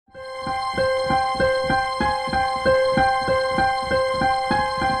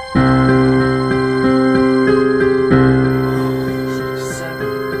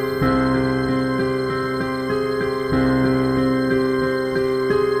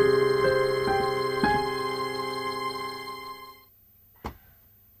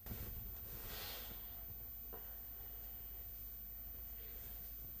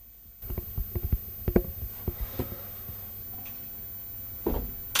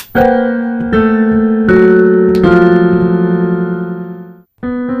That's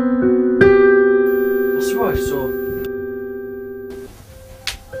right, so...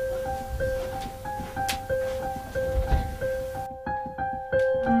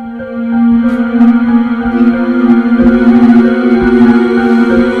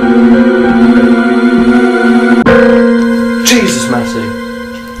 Jesus, Matty.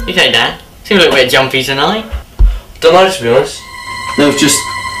 You okay, Dan? Seem a little bit jumpy tonight. Don't know, to be honest. There was just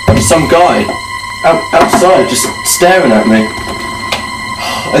some guy outside just staring at me.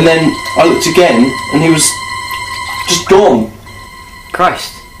 And then I looked again and he was just gone.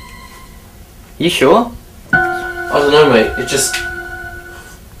 Christ. You sure? I don't know, mate. It just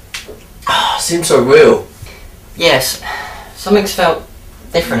seemed so real. Yes. Something's felt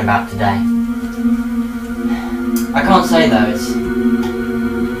different about today. I can't say though,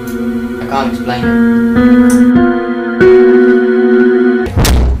 I can't explain it.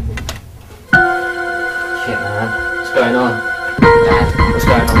 Shit, man. What's going on? Dad, what's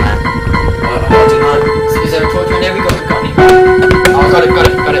going on, man? I don't know. Is there a torture in there? We got any? Oh, got it.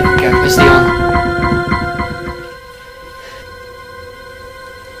 Okay, let's stay on.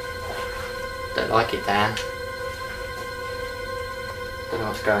 Don't like it, Dan. Don't know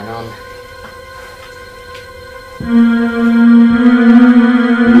what's going on.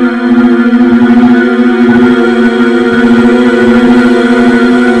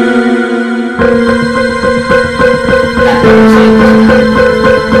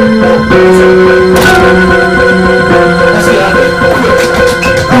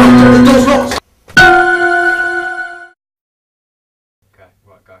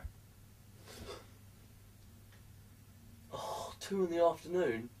 Oh, 2 in the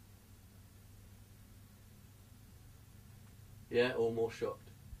afternoon? Yeah, or more shocked.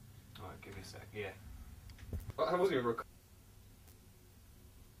 Alright, give me a sec, yeah. Well, I wasn't even recording.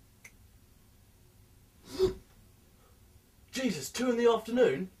 Jesus, 2 in the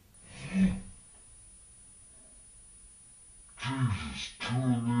afternoon? Jesus, 2 in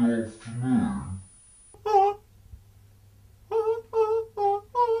the afternoon?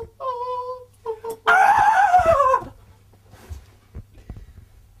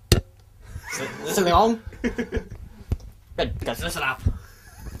 Is something wrong? Good, guys, listen up.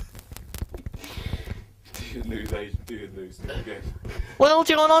 Do you lose again? Well,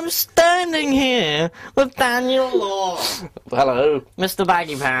 John, I'm standing here with Daniel Law. Hello. Mr.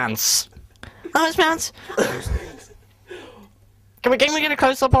 Baggy Pants. Oh, his pants. Can we get a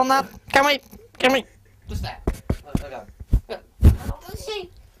close up on that? Can we? Just there.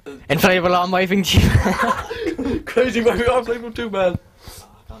 Inflatable arm waving to you. Crazy baby arm playing too, man.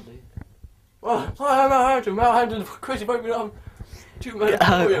 I can't do it. Oh, I do crazy baby arm. Two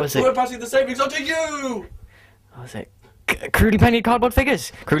man. Was it? We're passing the savings on to you. What was it? Crudely painted cardboard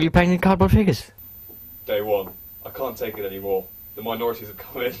figures. Crudely painted cardboard figures. Day 1. I can't take it anymore. The minorities have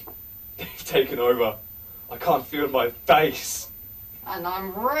come in. They've taken over. I can't feel my face. And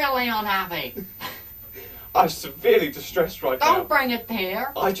I'm really unhappy. I'm severely distressed right now. Don't bring it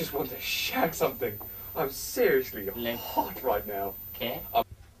here. I just want to shag something. I'm seriously Lick. hot right now. Okay.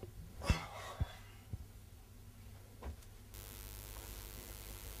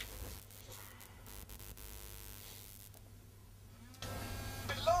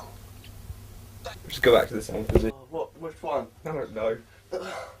 Just go back to the same position. Which one? I don't know.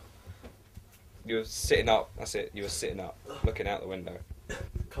 You were sitting up. That's it. You were sitting up, looking out the window.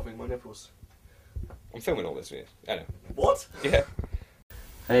 Covering my nipples. I'm filming all this for you. I know. What? Yeah.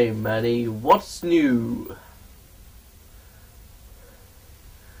 Hey, Maddie, what's new?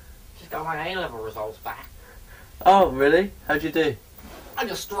 Just got my A-level results back. Oh, really? How'd you do? I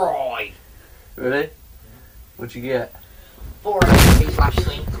destroyed. Really? What'd you get? 4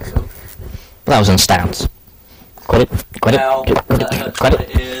 HP/C. That was in stance. Quit it. Ow, that hurts my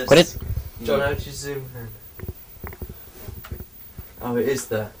ears. Quit it. John, how'd you zoom in? Oh, it is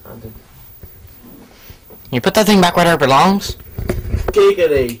there. I didn't. You put that thing back where it belongs?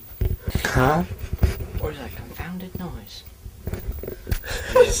 Giggity! Huh? What is that confounded noise?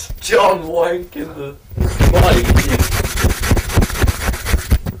 It's John wanking the mic.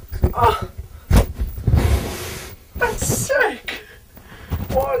 Ah! That's sick!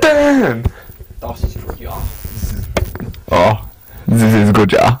 What? Dan! Das ist gut, ja. Oh, this is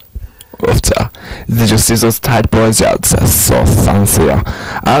good, yeah. Ofta. Did you see those tight boys? Yeah, that's so fancy.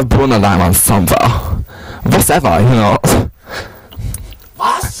 I've blown a line on somewhere. Whatever, you know.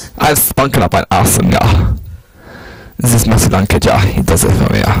 Was? I've spunken up an arson, yeah. This must be kid, yeah. He does it for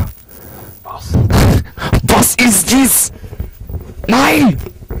me, yeah. Was? Was ist dies? Nein!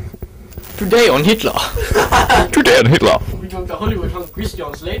 Today on Hitler. Today on Hitler. We went to Hollywood on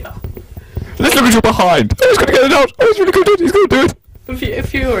Christian Slater. Let's look at you behind. Oh, he's gonna get it out. Oh, he's really gonna do it. He's gonna do it.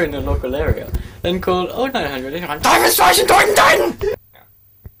 If you were in the local area, then call 0900 Diamond Titan! Did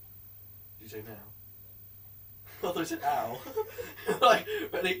you say now? I thought you said ow. Like,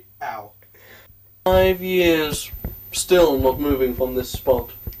 ready? Ow. 5 years, still not moving from this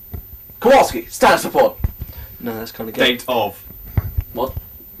spot. Kowalski, status report! No, that's kind of gay. Date of. What?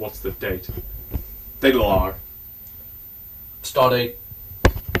 What's the date? Date log. Start date.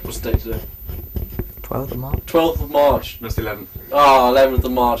 What's the date today? 12th of March. 12th of March. That's the 11th. Ah, 11th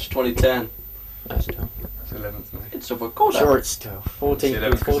of March, 2010. That's still. That's the 11th, mate. It's a recorder. Sure, it's still. It's 14th. the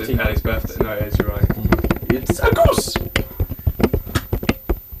 11th because it's 14th. Ellie's birthday. No, it is, you're right. It's a goose.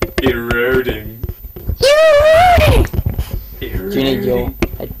 Eroding. Do you need your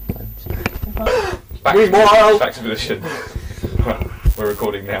headphones? Back to position. Right, we're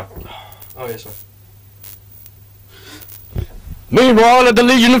recording now. Oh, yes, sir. Meanwhile, at the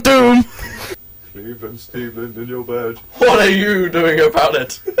Legion of Doom. Stephen, in your bed. What are you doing about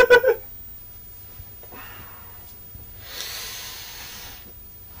it?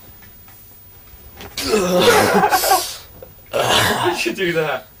 Why did you do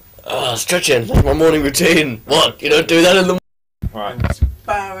that? Stretching. That's my morning routine. What? You don't do that in the Right.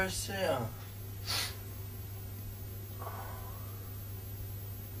 embarrassing.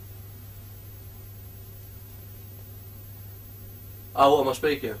 Oh, what am I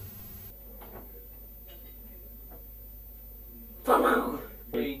speaking?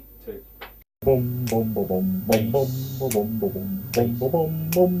 3, 2. Boom, boom, boom, boom, boom, boom, boom, boom, boom, boom, boom,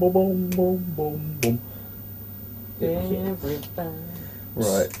 boom, boom, boom, boom, boom.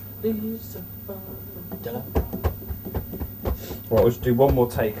 Right. Right, we'll just do one more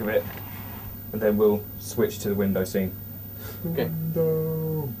take of it, and then we'll switch to the window scene. Okay.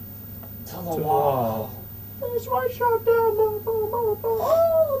 Window. To the wall. It's my shutdown, motherfucker.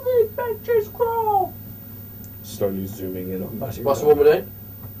 All these bitches crawl. Slowly zooming in on Matty. What's the one we're doing?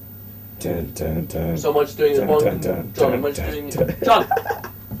 Dun, dun, dun. So am I just doing the Dun, one? dun, dun, John, am I dun, just doing dun, it? John!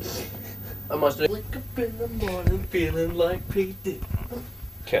 Am I just doing wake up in the morning feeling like P. Diddy.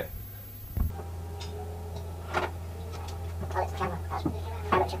 Okay. I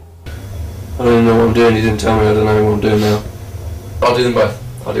don't know what I'm doing, he didn't tell me, I don't know what I'm doing now. I'll do them both.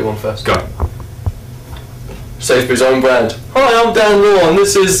 I'll do one first. Go. Sainsbury's own brand. Hi, I'm Dan Law and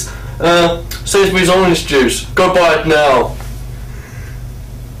this is Sainsbury's orange juice. Go buy it now.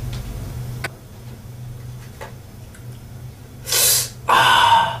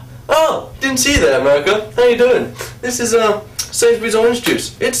 Oh, didn't see you there, America. How you doing? This is Sainsbury's orange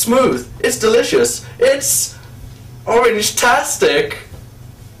juice. It's smooth. It's delicious. It's orange-tastic.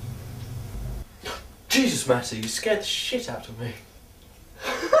 Jesus, Matty, you scared the shit out of me.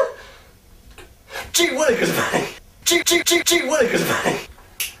 Gee willikers, mate! Gee willikers, mate!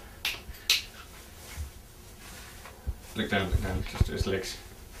 Look down, just do his legs.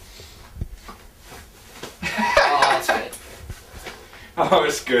 Oh, that's good. Oh,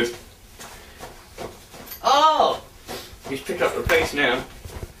 it's good. Oh! He's picked up the pace now.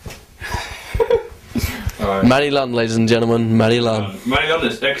 Alright. Matty Lunn, ladies and gentlemen, Matty Lunn. Matty Lunn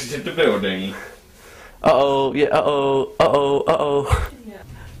has exited the building. Uh-oh, yeah, uh-oh.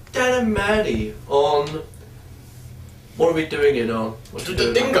 Dan and Matty on... What are we doing it on? What's we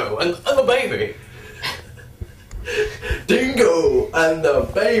doing? Dingo and the baby. Dingo and the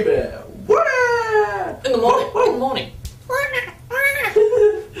baby! Wah! In the morning.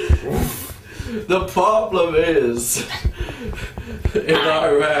 The problem is... in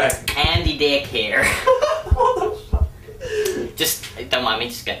Iraq. Andy Dick here. What the fuck? Just don't mind me.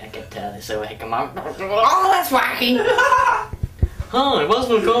 Just gonna get this away. Come on. Oh, that's wacky. Hi, where's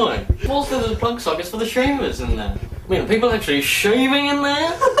my guy? What's the plug sockets for the shavers in there? I mean, are people actually shaving in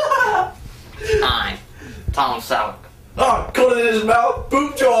there? I'm Tom Selleck. Oh, caught it in his mouth,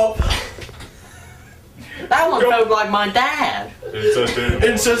 boom job! That one felt like my dad.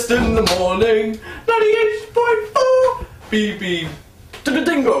 Incest in the morning, 98.4 BB to the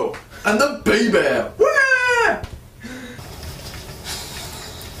dingo and the baby. Wah!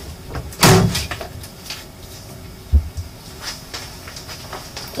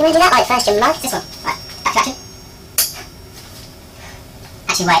 You want to do that like first, your mouth? This one. Right, back to action.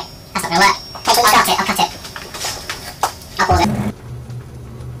 Actually, wait. That's not going to work. Okay, I'll cut it. I'll cut it. I'll pause it.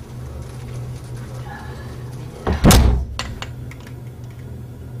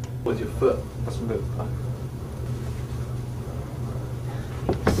 With your foot. That's a bit.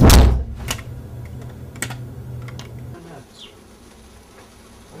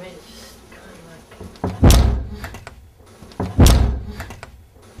 I mean, it's just kind of like...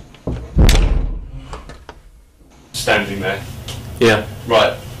 standing there. Yeah.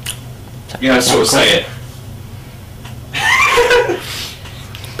 Right. You know, sort of say it.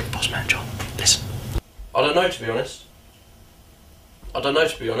 Big boss man, John. Listen. I don't know, to be honest. I don't know,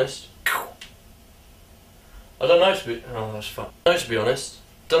 to be honest. I don't know, to be... Oh, that's fun. I don't know, to be honest.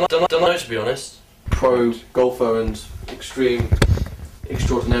 Don't know, to be honest. Pro golfer and extreme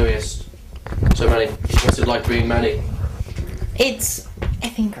extraordinariest. So Manny, what's it like being Manny? It's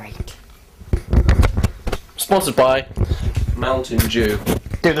effing great. Sponsored by Mountain Dew.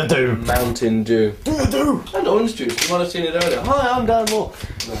 Do. Mountain Dew. And orange juice. You might have seen it earlier. Hi, I'm Dan Law.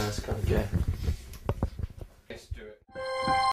 No, that's kind of gay.